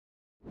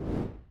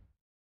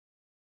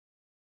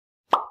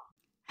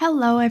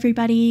Hello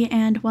everybody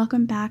and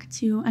welcome back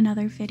to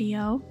another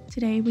video.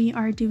 Today we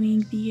are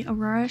doing the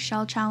Aurora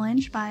Shell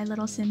Challenge by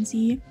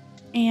lilsimsie,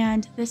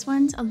 and this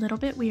one's a little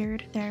bit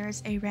weird.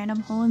 There's a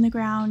random hole in the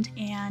ground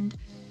and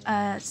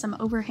some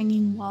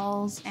overhanging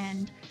walls,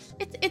 and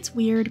it's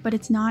weird, but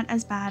it's not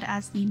as bad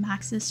as the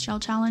Maxis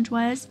Shell Challenge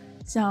was,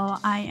 so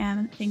I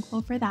am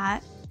thankful for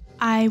that.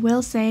 I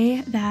will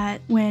say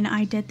that when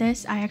I did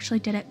this, I actually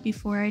did it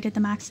before I did the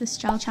Maxis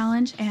Shell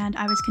Challenge, and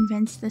I was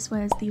convinced this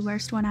was the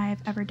worst one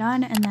I've ever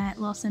done and that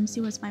lilsimsie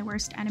was my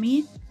worst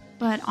enemy.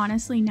 But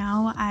honestly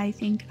now, I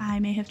think I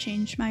may have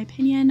changed my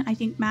opinion. I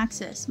think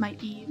Maxis might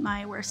be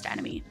my worst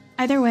enemy.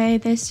 Either way,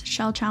 this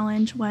shell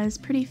challenge was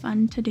pretty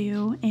fun to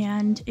do,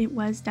 and it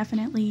was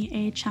definitely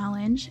a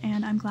challenge,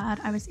 and I'm glad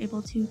I was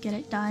able to get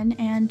it done,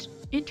 and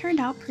it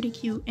turned out pretty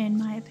cute in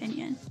my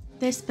opinion.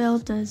 This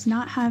build does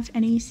not have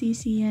any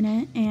CC in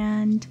it,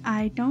 and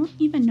I don't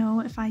even know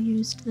if I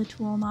used the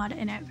tool mod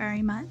in it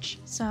very much,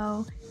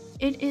 so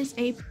it is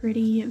a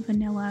pretty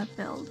vanilla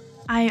build.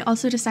 I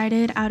also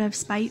decided, out of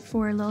spite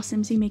for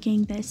lilsimsie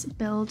making this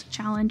build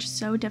challenge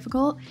so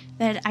difficult,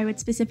 that I would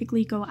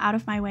specifically go out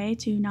of my way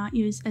to not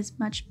use as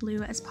much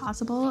blue as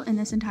possible in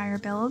this entire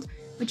build,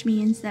 which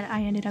means that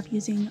I ended up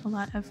using a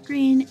lot of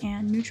green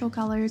and neutral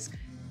colors,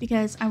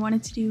 because I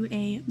wanted to do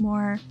a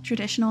more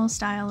traditional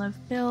style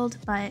of build,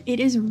 but it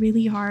is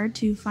really hard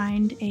to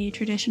find a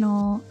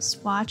traditional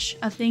swatch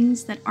of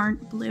things that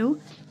aren't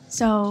blue.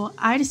 So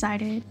I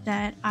decided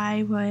that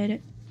I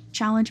would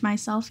challenge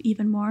myself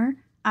even more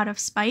out of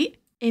spite.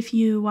 If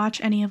you watch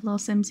any of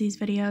lilsimsie's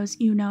videos,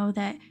 you know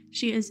that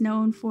she is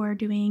known for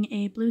doing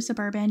a blue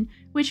suburban,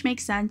 which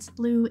makes sense.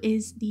 Blue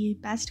is the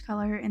best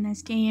color in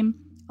this game.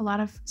 A lot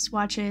of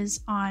swatches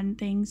on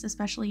things,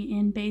 especially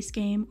in base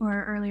game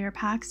or earlier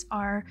packs,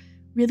 are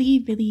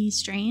really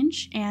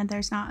strange, and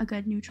there's not a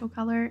good neutral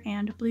color,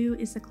 and blue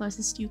is the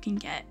closest you can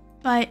get.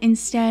 But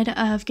instead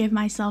of give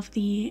myself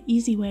the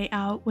easy way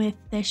out with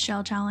this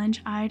shell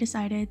challenge, I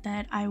decided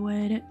that I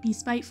would be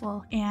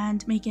spiteful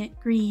and make it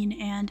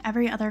green and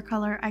every other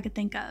color I could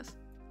think of.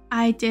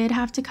 I did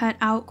have to cut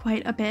out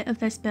quite a bit of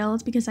this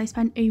build because I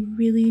spent a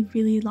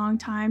really long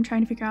time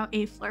trying to figure out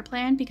a floor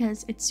plan,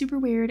 because it's super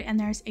weird and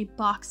there's a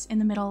box in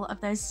the middle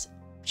of this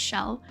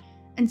shell.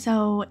 And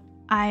so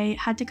I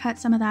had to cut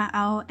some of that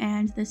out,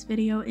 and this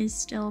video is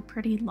still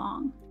pretty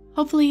long.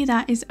 Hopefully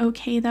that is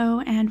okay though,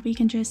 and we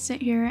can just sit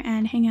here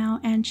and hang out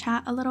and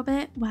chat a little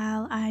bit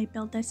while I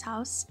build this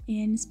house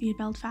in speed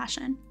build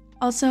fashion.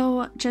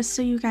 Also, just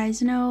so you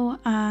guys know,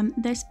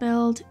 this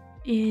build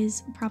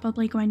is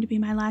probably going to be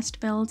my last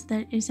build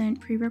that isn't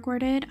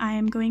pre-recorded. I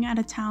am going out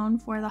of town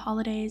for the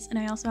holidays, and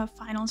I also have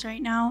finals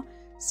right now,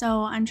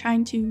 so I'm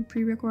trying to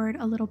pre-record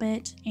a little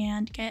bit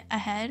and get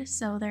ahead,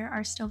 so there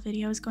are still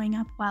videos going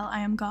up while I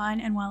am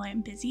gone and while I am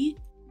busy.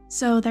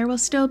 So there will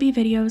still be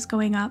videos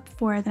going up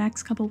for the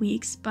next couple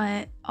weeks,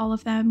 but all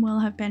of them will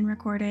have been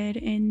recorded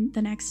in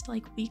the next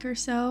week or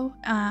so,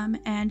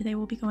 and they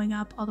will be going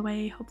up all the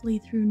way hopefully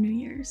through New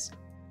Year's.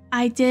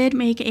 I did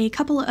make a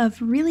couple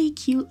of really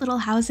cute little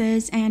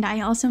houses, and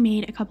I also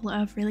made a couple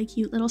of really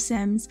cute little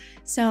sims,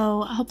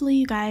 so hopefully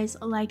you guys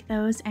like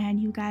those and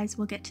you guys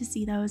will get to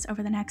see those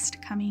over the next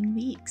coming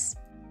weeks.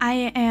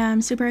 I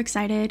am super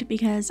excited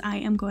because I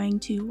am going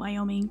to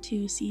Wyoming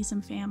to see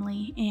some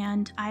family,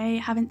 and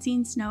I haven't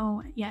seen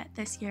snow yet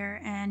this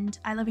year, and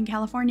I live in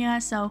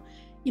California, so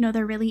you know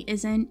there really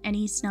isn't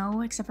any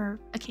snow except for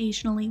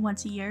occasionally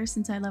once a year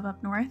since I live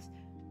up north.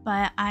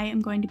 But I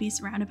am going to be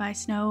surrounded by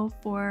snow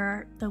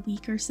for the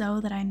week or so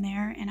that I'm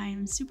there, and I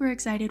am super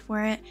excited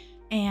for it,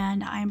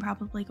 and I'm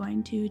probably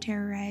going to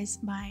terrorize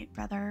my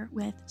brother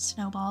with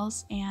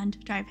snowballs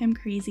and drive him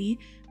crazy,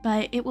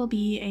 but it will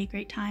be a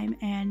great time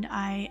and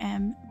I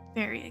am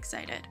very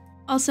excited.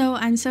 Also,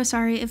 I'm so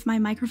sorry if my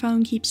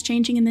microphone keeps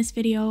changing in this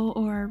video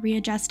or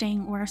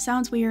readjusting or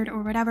sounds weird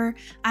or whatever.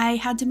 I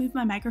had to move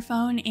my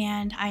microphone,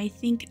 and I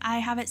think I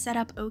have it set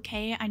up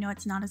okay. I know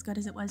it's not as good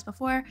as it was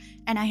before,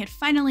 and I had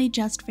finally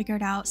just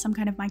figured out some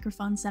kind of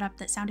microphone setup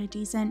that sounded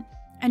decent,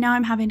 and now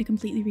I'm having to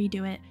completely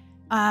redo it.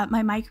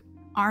 My mic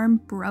arm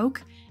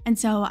broke, and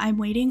so I'm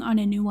waiting on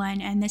a new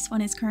one, and this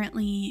one is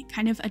currently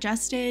kind of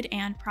adjusted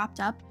and propped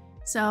up,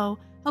 so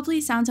hopefully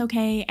it sounds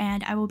okay,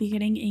 and I will be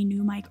getting a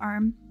new mic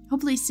arm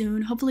hopefully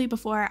soon, hopefully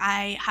before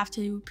I have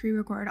to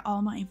pre-record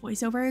all my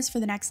voiceovers for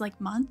the next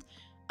month.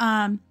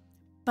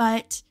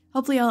 But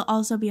hopefully I'll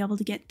also be able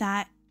to get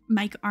that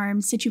mic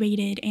arm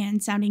situated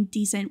and sounding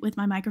decent with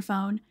my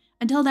microphone.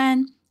 Until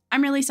then,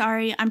 I'm really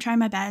sorry, I'm trying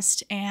my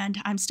best,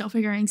 and I'm still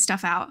figuring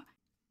stuff out.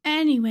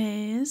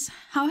 Anyways,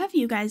 how have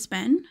you guys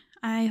been?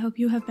 I hope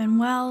you have been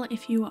well.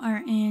 If you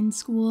are in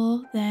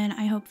school, then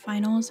I hope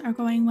finals are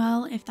going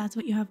well, if that's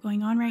what you have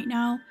going on right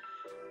now.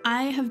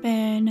 I have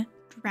been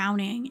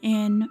drowning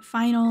in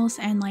finals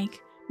and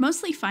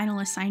mostly final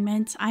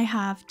assignments. I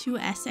have 2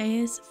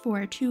 essays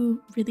for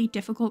 2 really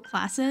difficult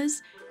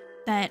classes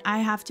that I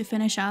have to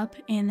finish up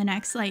in the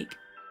next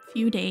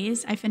few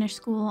days. I finish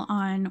school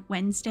on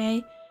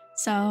Wednesday,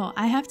 so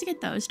I have to get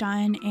those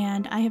done,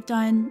 and I have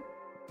done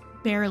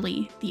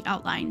barely the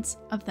outlines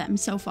of them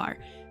so far.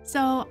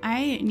 So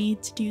I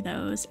need to do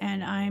those,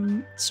 and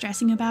I'm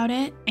stressing about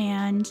it,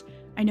 and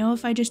I know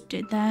if I just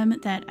did them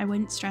that I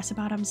wouldn't stress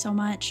about them so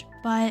much,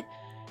 but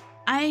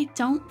I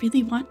don't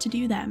really want to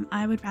do them.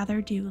 I would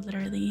rather do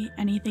literally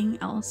anything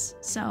else.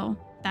 So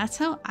that's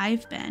how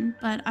I've been,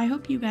 but I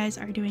hope you guys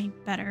are doing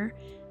better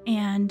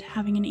and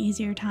having an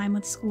easier time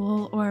with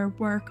school or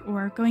work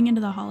or going into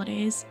the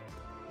holidays.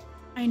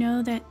 I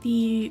know that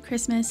the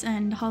Christmas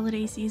and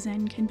holiday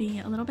season can be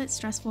a little bit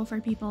stressful for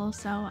people,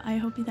 so I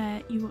hope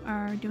that you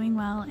are doing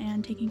well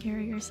and taking care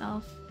of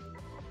yourself.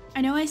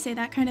 I know I say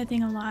that kind of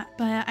thing a lot,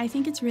 but I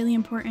think it's really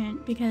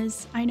important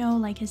because I know,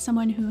 like, as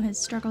someone who has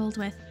struggled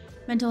with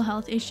mental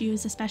health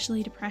issues,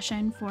 especially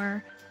depression,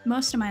 for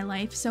most of my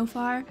life so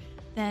far,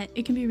 that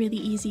it can be really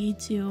easy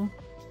to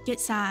get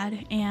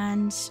sad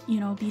and, you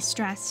know, be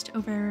stressed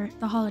over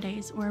the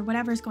holidays or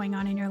whatever's going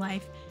on in your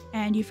life,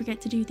 and you forget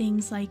to do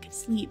things like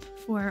sleep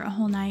for a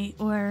whole night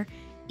or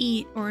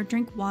eat or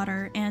drink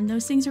water, and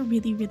those things are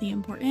really, really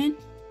important.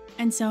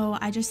 And so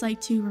I just like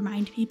to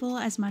remind people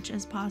as much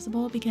as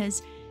possible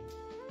because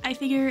I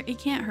figure it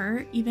can't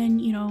hurt. Even,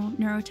 you know,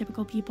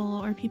 neurotypical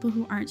people or people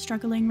who aren't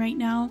struggling right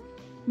now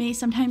may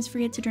sometimes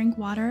forget to drink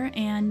water,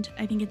 and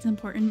I think it's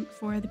important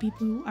for the people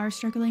who are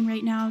struggling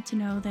right now to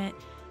know that,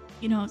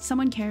 you know,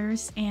 someone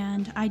cares,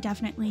 and I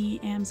definitely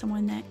am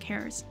someone that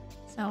cares.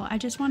 So I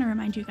just want to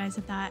remind you guys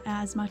of that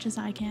as much as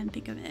I can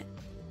think of it.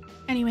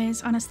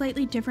 Anyways, on a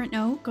slightly different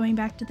note, going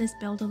back to this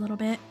build a little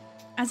bit,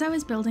 as I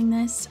was building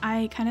this,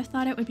 I kind of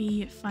thought it would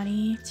be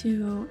funny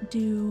to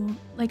do,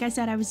 like I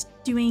said, I was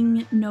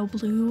doing no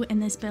blue in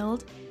this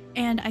build,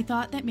 and I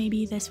thought that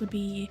maybe this would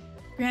be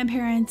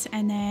grandparents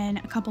and then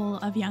a couple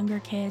of younger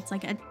kids,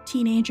 like a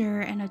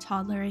teenager and a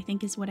toddler, I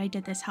think is what I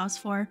did this house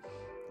for.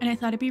 And I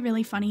thought it'd be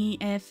really funny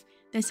if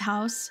this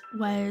house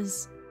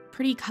was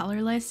pretty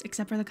colorless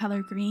except for the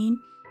color green,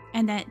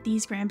 and that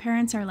these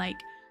grandparents are like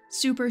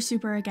super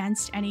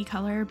against any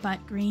color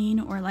but green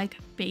or like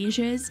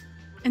beiges,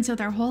 and so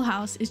their whole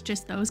house is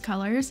just those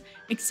colors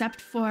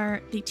except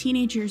for the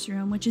teenager's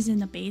room, which is in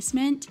the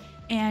basement,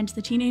 and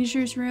the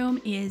teenager's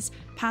room is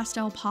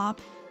pastel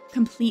pop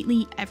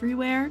completely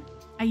everywhere.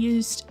 I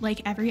used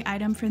like every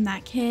item from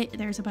that kit.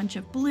 There's a bunch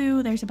of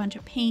blue, there's a bunch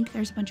of pink,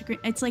 there's a bunch of green.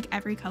 It's like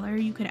every color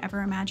you could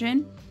ever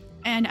imagine.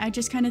 And I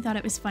just kind of thought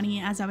it was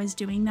funny as I was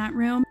doing that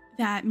room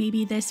that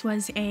maybe this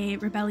was a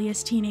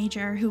rebellious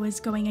teenager who was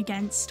going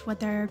against what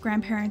their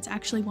grandparents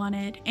actually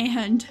wanted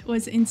and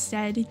was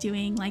instead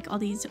doing like all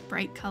these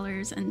bright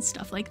colors and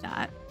stuff like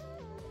that.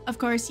 Of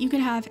course, you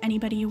could have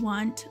anybody you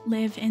want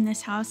live in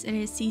this house. It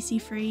is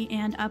CC free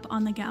and up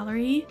on the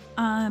gallery.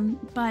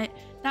 But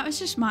that was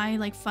just my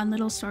like fun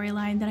little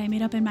storyline that I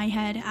made up in my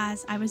head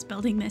as I was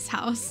building this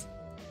house.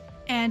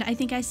 And I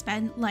think I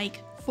spent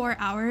like 4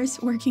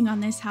 hours working on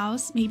this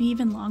house, maybe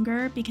even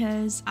longer,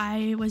 because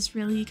I was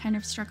really kind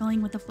of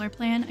struggling with the floor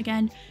plan.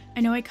 Again,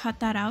 I know I cut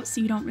that out so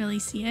you don't really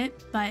see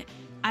it, but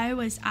I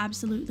was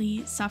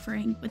absolutely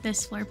suffering with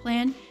this floor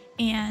plan,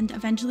 and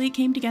eventually it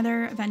came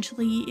together.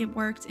 Eventually it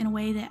worked in a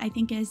way that I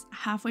think is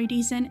halfway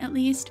decent at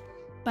least,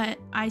 but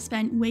I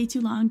spent way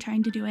too long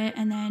trying to do it,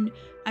 and then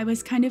I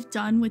was kind of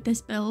done with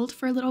this build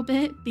for a little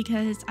bit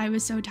because I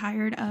was so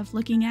tired of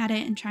looking at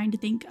it and trying to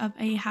think of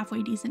a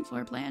halfway decent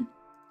floor plan.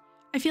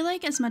 I feel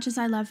like as much as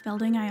I love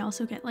building, I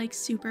also get like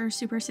super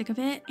sick of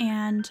it,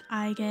 and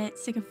I get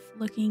sick of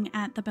looking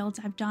at the builds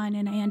I've done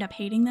and I end up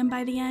hating them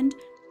by the end.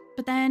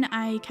 But then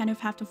I kind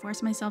of have to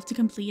force myself to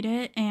complete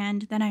it,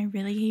 and then I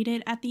really hate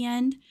it at the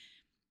end.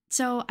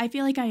 So I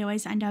feel like I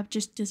always end up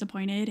just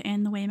disappointed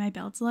in the way my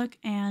builds look,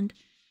 and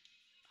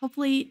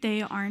hopefully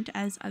they aren't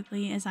as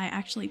ugly as I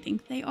actually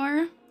think they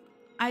are.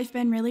 I've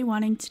been really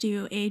wanting to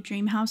do a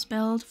dream house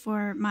build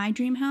for my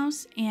dream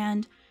house,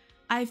 and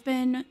I've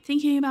been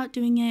thinking about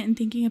doing it and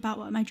thinking about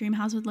what my dream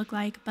house would look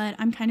like, but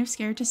I'm kind of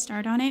scared to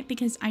start on it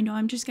because I know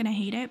I'm just gonna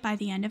hate it by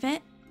the end of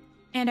it.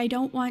 And I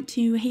don't want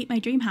to hate my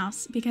dream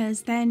house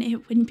because then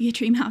it wouldn't be a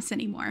dream house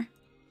anymore.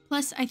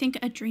 Plus, I think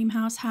a dream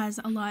house has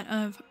a lot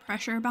of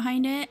pressure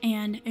behind it,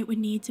 and it would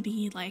need to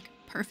be like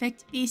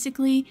perfect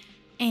basically.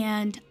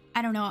 And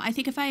I don't know, I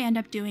think if I end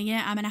up doing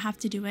it, I'm gonna have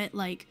to do it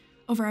like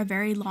over a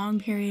very long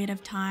period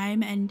of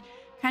time. And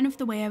kind of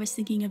the way I was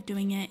thinking of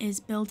doing it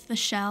is build the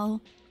shell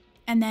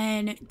and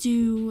then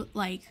do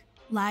like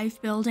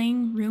live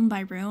building room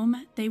by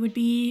room. They would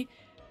be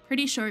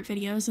pretty short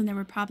videos and there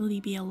would probably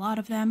be a lot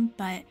of them,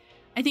 but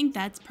I think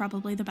that's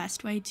probably the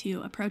best way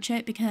to approach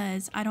it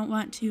because I don't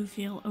want to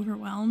feel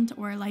overwhelmed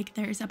or like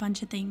there's a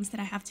bunch of things that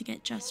I have to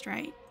get just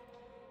right.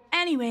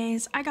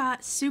 Anyways, I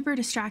got super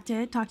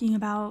distracted talking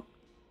about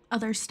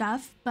other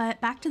stuff, but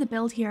back to the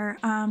build here.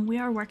 We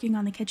are working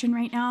on the kitchen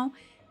right now,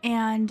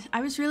 and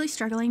I was really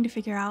struggling to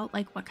figure out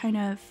like what kind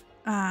of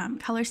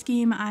color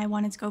scheme I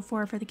wanted to go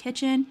for the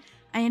kitchen.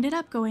 I ended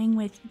up going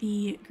with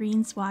the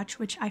green swatch,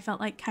 which I felt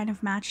like kind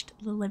of matched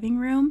the living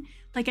room.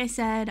 Like I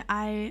said,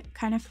 I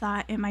kind of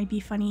thought it might be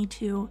funny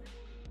to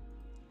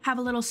have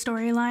a little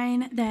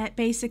storyline that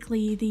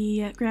basically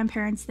the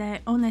grandparents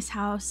that own this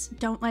house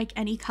don't like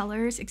any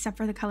colors except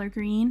for the color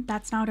green.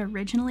 That's not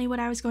originally what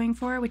I was going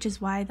for, which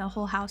is why the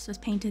whole house was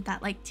painted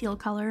that like teal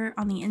color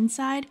on the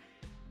inside.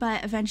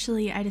 But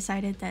eventually I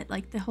decided that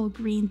like the whole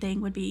green thing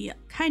would be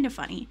kind of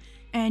funny.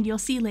 And you'll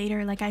see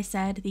later, like I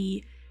said,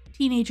 the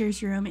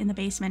teenager's room in the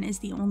basement is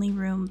the only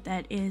room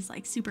that is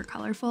like super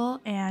colorful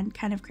and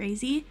kind of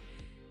crazy.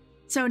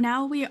 So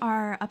now we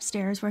are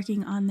upstairs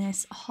working on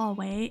this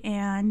hallway,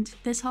 and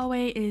this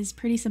hallway is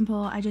pretty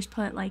simple. I just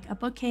put like a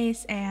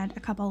bookcase and a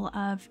couple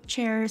of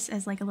chairs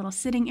as like a little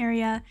sitting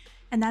area,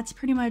 and that's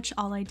pretty much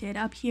all I did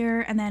up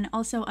here. And then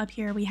also up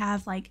here we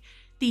have like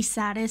the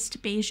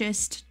saddest,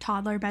 beigest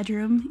toddler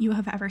bedroom you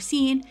have ever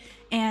seen,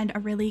 and a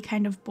really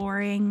kind of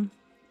boring,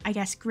 I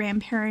guess,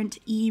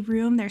 grandparent-y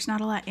room. There's not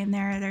a lot in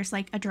there. There's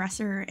like a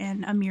dresser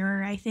and a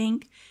mirror, I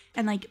think,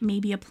 and like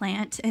maybe a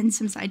plant and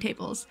some side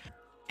tables.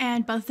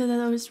 And both of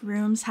those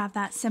rooms have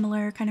that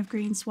similar kind of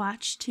green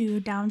swatch to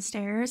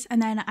downstairs.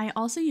 And then I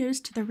also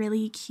used the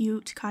really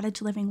cute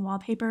cottage living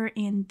wallpaper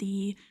in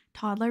the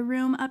toddler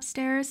room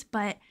upstairs,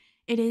 but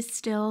it is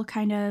still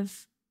kind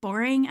of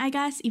boring, I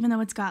guess, even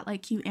though it's got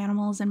like cute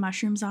animals and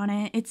mushrooms on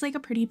it. It's like a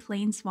pretty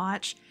plain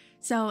swatch.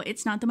 So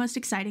it's not the most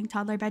exciting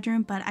toddler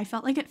bedroom, but I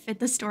felt like it fit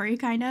the story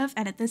kind of.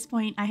 And at this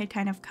point I had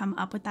kind of come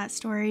up with that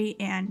story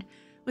and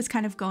was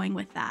kind of going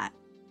with that.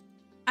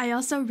 I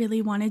also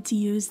really wanted to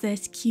use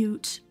this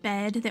cute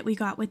bed that we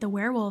got with the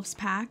werewolves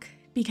pack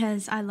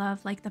because I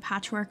love like the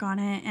patchwork on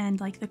it and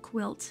like the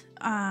quilt.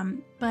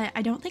 But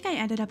I don't think I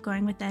ended up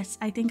going with this.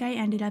 I think I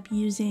ended up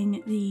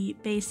using the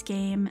base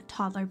game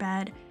toddler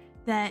bed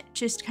that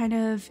just kind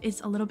of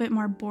is a little bit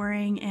more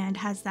boring and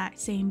has that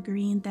same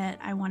green that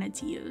I wanted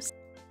to use.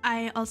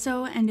 I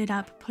also ended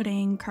up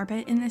putting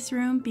carpet in this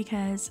room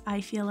because I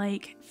feel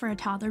like for a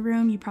toddler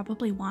room you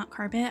probably want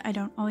carpet. I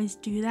don't always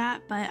do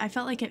that, but I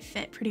felt like it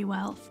fit pretty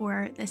well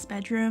for this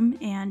bedroom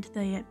and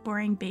the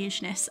boring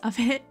beigeness of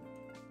it.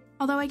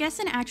 Although I guess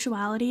in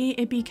actuality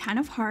it'd be kind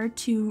of hard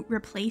to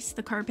replace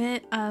the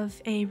carpet of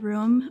a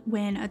room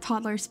when a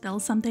toddler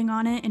spills something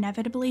on it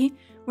inevitably,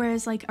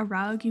 whereas like a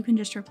rug you can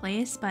just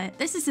replace. But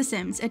this is The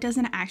Sims, it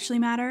doesn't actually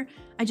matter.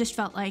 I just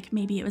felt like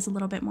maybe it was a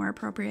little bit more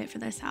appropriate for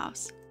this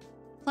house.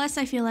 Plus,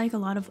 I feel like a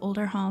lot of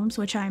older homes,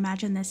 which I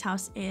imagine this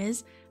house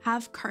is,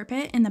 have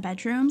carpet in the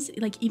bedrooms.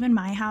 Like even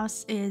my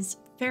house is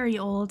very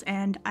old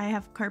and I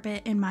have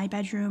carpet in my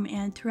bedroom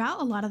and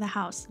throughout a lot of the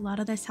house. A lot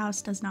of this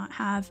house does not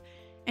have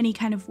any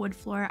kind of wood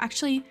floor.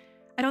 Actually,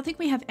 I don't think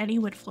we have any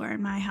wood floor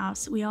in my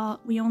house. We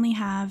only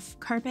have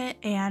carpet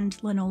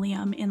and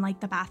linoleum in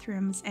like the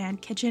bathrooms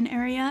and kitchen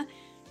area.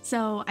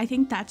 So I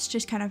think that's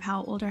just kind of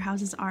how older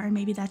houses are, and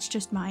maybe that's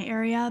just my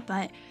area,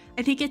 but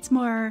I think it's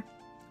more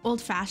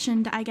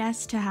old-fashioned, I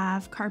guess, to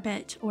have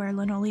carpet or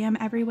linoleum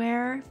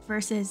everywhere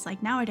versus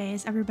like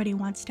nowadays everybody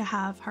wants to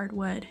have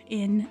hardwood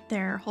in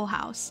their whole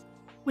house,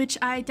 which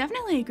I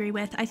definitely agree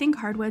with. I think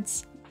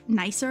hardwood's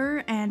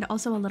nicer and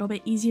also a little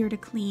bit easier to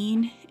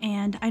clean,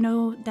 and I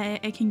know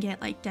that it can get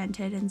like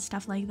dented and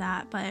stuff like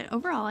that, but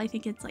overall I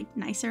think it's like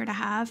nicer to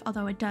have,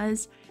 although it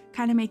does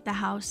kind of make the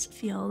house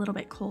feel a little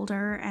bit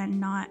colder and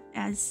not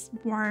as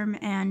warm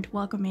and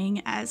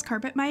welcoming as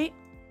carpet might.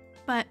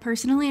 But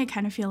personally, I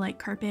kind of feel like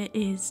carpet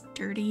is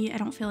dirty. I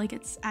don't feel like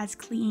it's as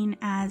clean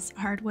as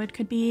hardwood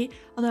could be,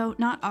 although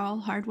not all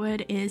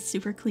hardwood is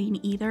super clean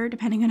either,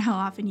 depending on how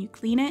often you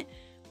clean it.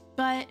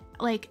 But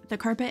like the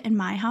carpet in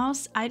my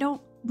house, I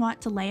don't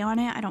want to lay on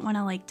it. I don't want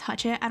to like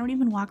touch it. I don't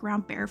even walk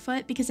around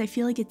barefoot because I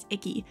feel like it's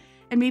icky.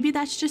 And maybe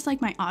that's just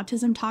like my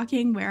autism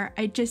talking, where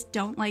I just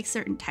don't like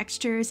certain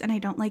textures and I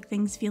don't like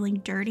things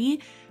feeling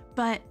dirty.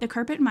 But the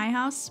carpet in my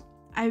house,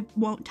 I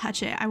won't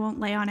touch it. I won't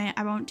lay on it.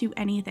 I won't do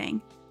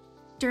anything.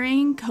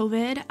 During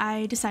COVID,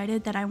 I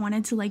decided that I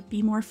wanted to like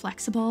be more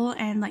flexible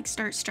and like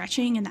start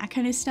stretching and that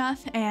kind of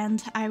stuff,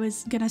 and I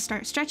was gonna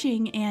start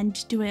stretching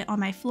and do it on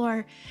my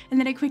floor, and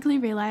then I quickly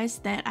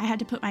realized that I had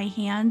to put my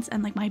hands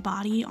and like my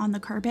body on the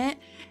carpet,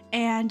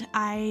 and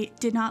I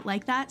did not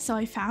like that, so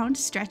I found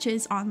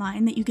stretches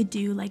online that you could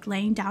do like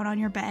laying down on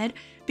your bed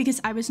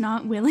because I was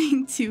not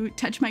willing to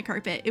touch my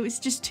carpet. It was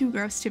just too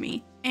gross to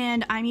me.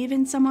 And I'm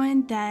even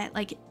someone that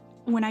like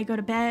when I go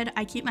to bed,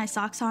 I keep my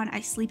socks on.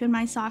 I sleep in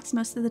my socks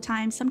most of the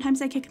time.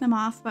 Sometimes I kick them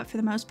off, but for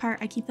the most part,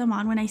 I keep them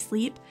on when I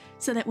sleep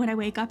so that when I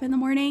wake up in the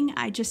morning,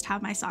 I just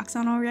have my socks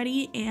on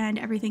already and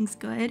everything's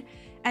good.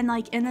 And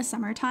like in the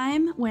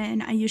summertime,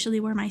 when I usually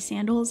wear my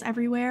sandals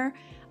everywhere,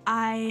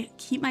 I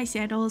keep my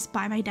sandals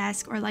by my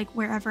desk or like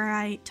wherever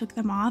I took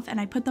them off,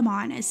 and I put them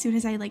on as soon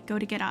as I like go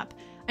to get up.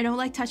 I don't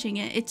like touching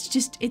it.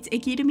 It's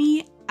icky to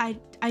me. I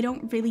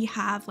don't really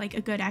have like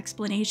a good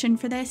explanation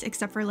for this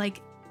except for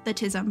like the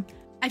tism.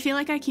 I feel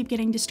like I keep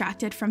getting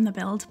distracted from the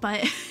build,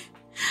 but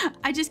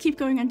I just keep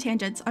going on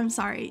tangents. I'm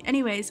sorry.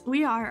 Anyways,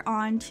 we are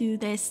on to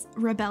this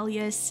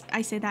rebellious,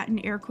 I say that in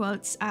air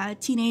quotes,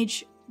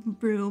 teenage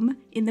room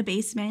in the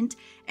basement.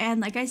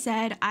 And like I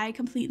said, I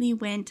completely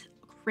went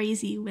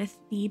crazy with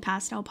the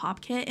pastel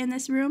pop kit in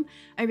this room.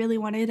 I really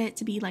wanted it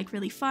to be like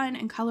really fun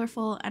and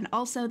colorful, and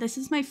also this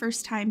is my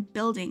first time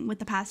building with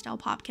the pastel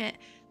pop kit,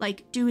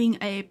 like doing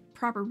a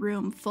proper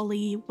room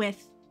fully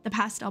with the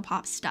pastel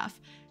pop stuff.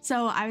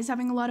 So I was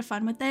having a lot of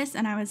fun with this,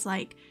 and I was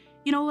like,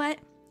 you know what?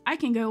 I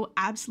can go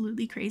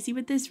absolutely crazy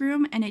with this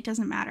room and it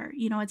doesn't matter.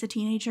 You know, it's a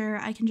teenager.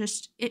 I can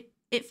just,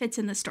 it fits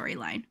in the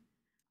storyline.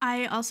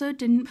 I also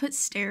didn't put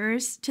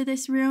stairs to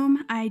this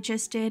room. I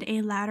just did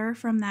a ladder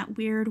from that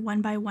weird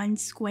 1x1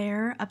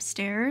 square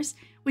upstairs,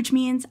 which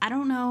means I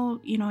don't know,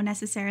 you know,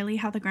 necessarily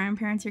how the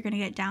grandparents are going to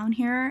get down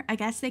here. I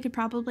guess they could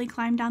probably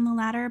climb down the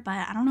ladder,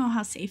 but I don't know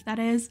how safe that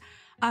is.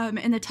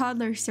 And the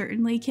toddler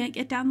certainly can't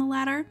get down the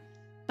ladder.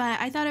 But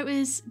I thought it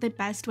was the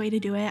best way to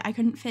do it. I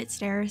couldn't fit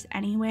stairs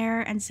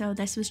anywhere, and so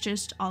this was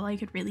just all I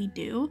could really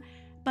do.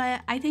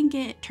 But I think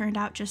it turned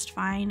out just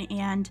fine,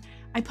 and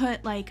I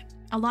put like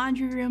a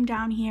laundry room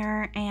down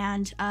here,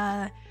 and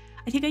I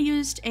think I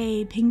used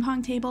a ping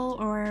pong table,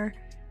 or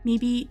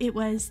maybe it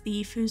was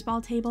the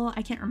foosball table,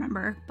 I can't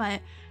remember.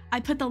 But I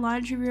put the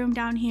laundry room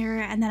down here,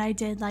 and then I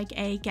did like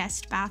a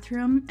guest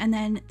bathroom, and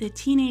then the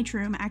teenage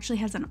room actually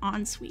has an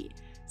ensuite.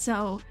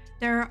 So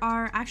there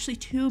are actually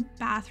 2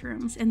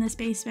 bathrooms in this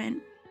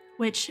basement,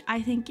 which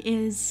I think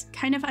is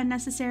kind of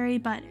unnecessary,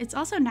 but it's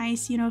also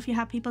nice, you know, if you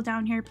have people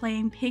down here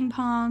playing ping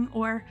pong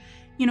or,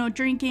 you know,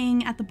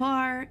 drinking at the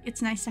bar,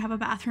 it's nice to have a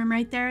bathroom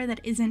right there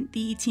that isn't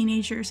the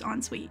teenager's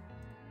ensuite.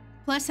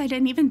 Plus, I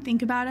didn't even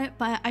think about it,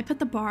 but I put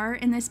the bar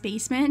in this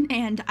basement,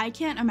 and I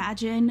can't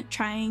imagine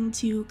trying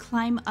to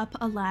climb up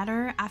a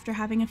ladder after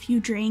having a few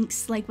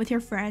drinks, like with your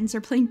friends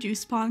or playing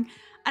juice pong.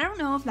 I don't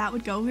know if that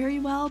would go very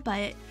well,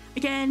 but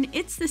again,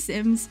 it's The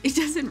Sims. It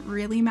doesn't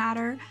really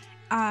matter.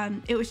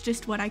 It was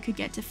just what I could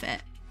get to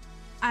fit.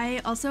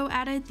 I also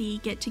added the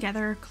get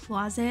together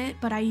closet,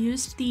 but I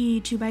used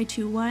the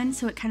 2x2 one,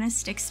 so it kind of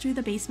sticks through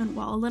the basement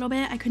wall a little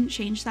bit. I couldn't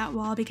change that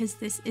wall because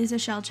this is a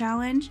shell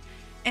challenge,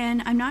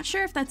 and I'm not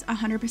sure if that's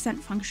 100%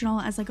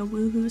 functional as like a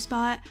woohoo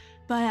spot,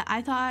 but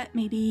I thought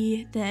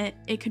maybe that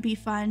it could be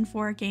fun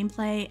for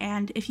gameplay,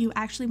 and if you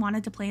actually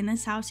wanted to play in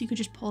this house, you could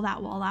just pull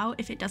that wall out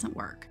if it doesn't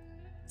work.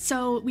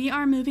 So we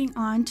are moving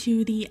on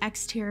to the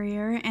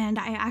exterior, and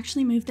I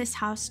actually moved this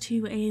house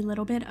to a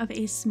little bit of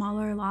a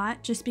smaller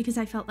lot just because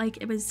I felt like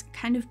it was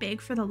kind of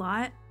big for the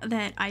lot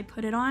that I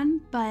put it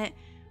on. But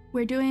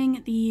we're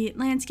doing the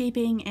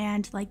landscaping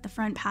and like the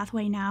front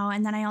pathway now,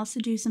 and then I also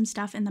do some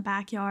stuff in the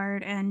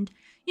backyard and,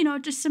 you know,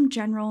 just some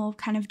general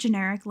kind of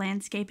generic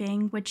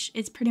landscaping, which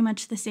is pretty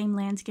much the same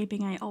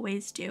landscaping I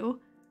always do.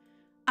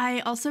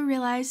 I also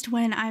realized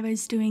when I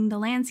was doing the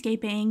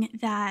landscaping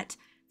that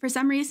for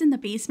some reason the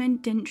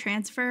basement didn't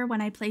transfer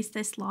when I placed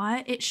this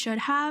lot. It should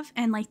have,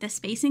 and like the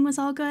spacing was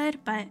all good,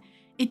 but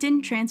it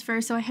didn't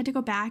transfer, so I had to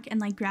go back and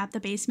like grab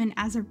the basement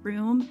as a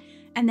room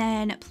and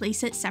then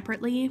place it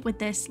separately with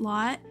this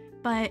lot.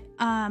 But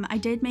I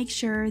did make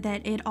sure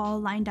that it all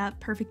lined up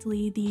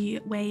perfectly the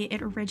way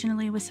it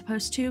originally was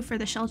supposed to for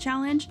the shell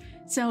challenge,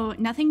 so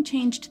nothing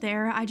changed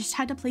there. I just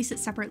had to place it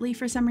separately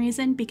for some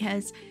reason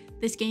because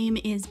this game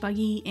is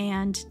buggy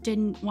and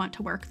didn't want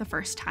to work the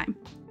first time.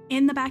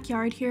 In the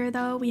backyard here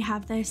though, we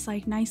have this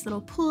like nice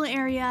little pool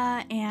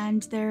area,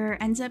 and there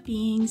ends up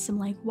being some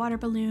like water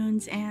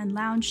balloons and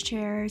lounge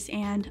chairs,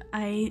 and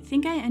I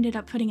think I ended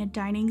up putting a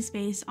dining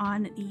space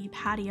on the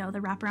patio, the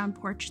wraparound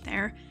porch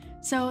there.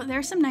 So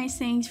there's some nice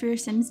things for your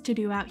Sims to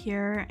do out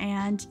here,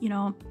 and you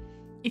know,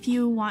 if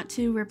you want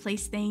to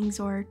replace things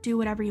or do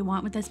whatever you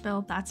want with this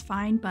build, that's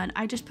fine, but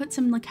I just put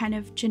some like kind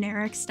of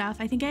generic stuff.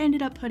 I think I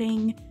ended up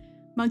putting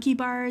monkey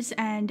bars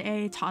and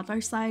a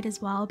toddler slide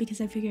as well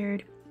because I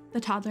figured the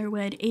toddler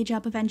would age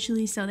up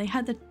eventually, so they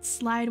had the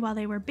slide while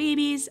they were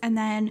babies, and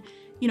then,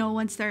 you know,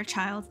 once they're a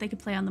child, they could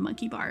play on the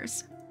monkey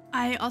bars.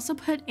 I also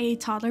put a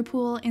toddler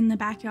pool in the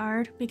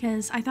backyard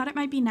because I thought it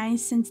might be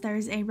nice since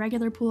there's a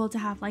regular pool to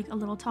have like a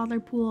little toddler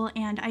pool,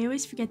 and I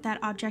always forget that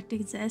object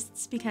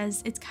exists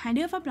because it's kind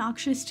of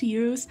obnoxious to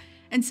use,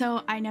 and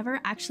so I never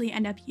actually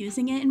end up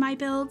using it in my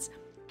builds,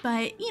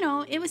 but you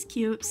know, it was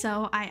cute,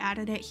 so I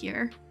added it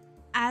here.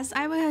 As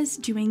I was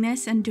doing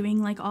this and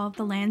doing like all of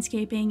the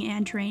landscaping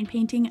and terrain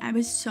painting, I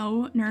was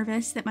so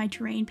nervous that my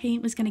terrain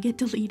paint was going to get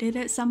deleted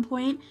at some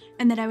point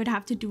and that I would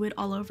have to do it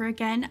all over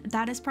again.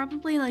 That is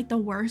probably like the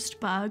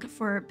worst bug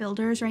for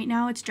builders right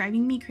now. It's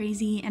driving me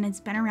crazy and it's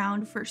been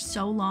around for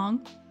so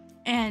long.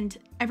 And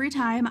every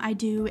time I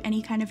do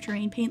any kind of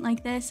terrain paint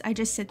like this, I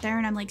just sit there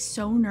and I'm like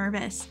so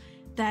nervous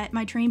that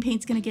my terrain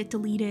paint's going to get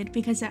deleted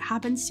because it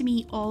happens to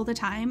me all the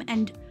time,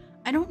 and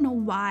I don't know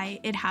why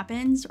it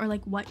happens or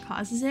like what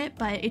causes it,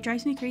 but it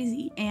drives me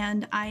crazy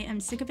and I am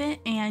sick of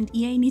it and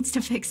EA needs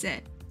to fix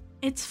it.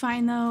 It's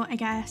fine though, I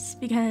guess,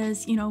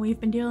 because, you know, we've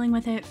been dealing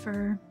with it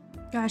for,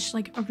 gosh,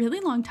 like a really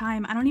long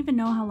time. I don't even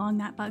know how long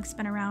that bug's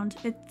been around.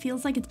 It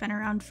feels like it's been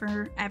around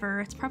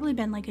forever. It's probably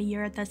been like a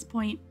year at this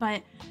point,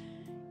 but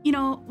you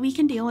know, we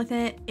can deal with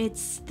it.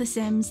 It's The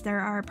Sims. There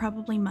are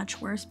probably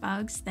much worse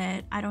bugs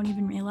that I don't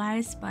even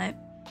realize, but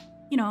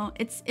you know,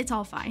 it's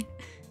all fine.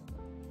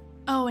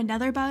 Oh,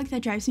 another bug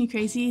that drives me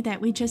crazy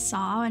that we just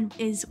saw and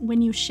is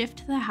when you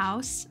shift the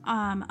house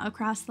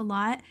across the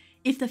lot,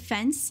 if the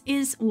fence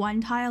is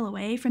one tile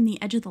away from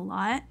the edge of the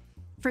lot,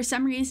 for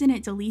some reason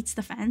it deletes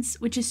the fence,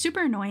 which is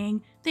super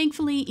annoying.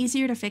 Thankfully,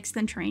 easier to fix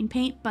than terrain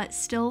paint, but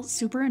still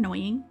super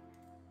annoying.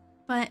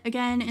 But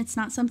again, it's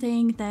not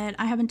something that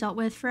I haven't dealt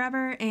with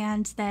forever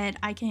and that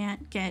I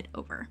can't get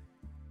over.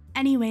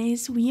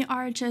 Anyways, we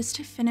are just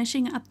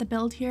finishing up the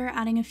build here,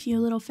 adding a few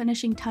little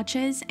finishing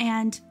touches,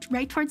 and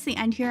right towards the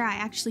end here I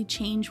actually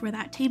change where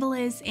that table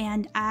is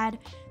and add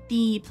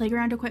the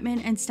playground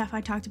equipment and stuff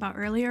I talked about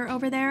earlier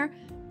over there.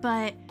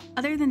 But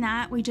other than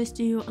that, we just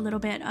do a little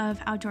bit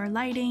of outdoor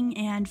lighting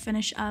and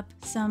finish up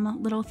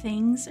some little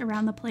things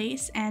around the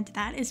place, and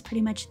that is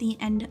pretty much the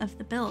end of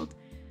the build.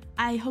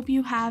 I hope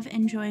you have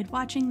enjoyed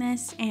watching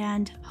this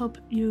and hope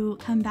you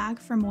come back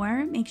for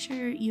more. Make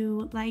sure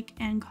you like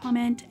and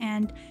comment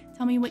and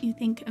tell me what you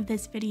think of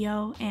this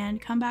video,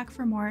 and come back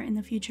for more in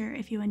the future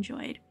if you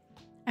enjoyed.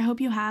 I hope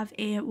you have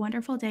a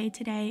wonderful day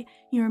today.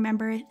 You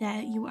remember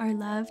that you are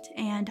loved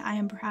and I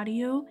am proud of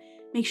you.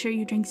 Make sure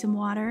you drink some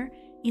water,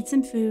 eat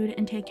some food,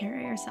 and take care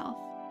of yourself.